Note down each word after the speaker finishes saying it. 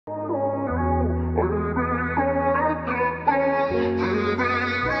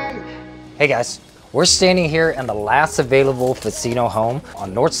Hey guys, we're standing here in the last available Vecino home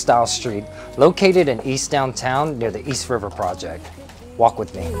on North Stiles Street, located in East Downtown near the East River Project. Walk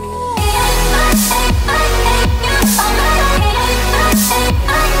with me.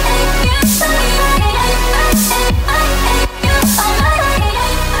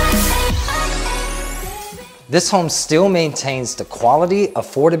 This home still maintains the quality,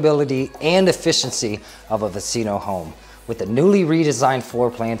 affordability, and efficiency of a Vecino home, with a newly redesigned floor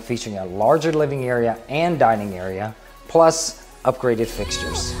plan featuring a larger living area and dining area, plus upgraded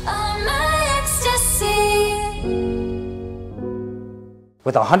fixtures.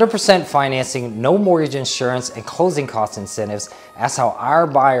 With 100% financing, no mortgage insurance, and closing cost incentives, that's how our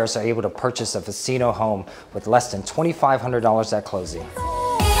buyers are able to purchase a Vecino home with less than $2,500 at closing.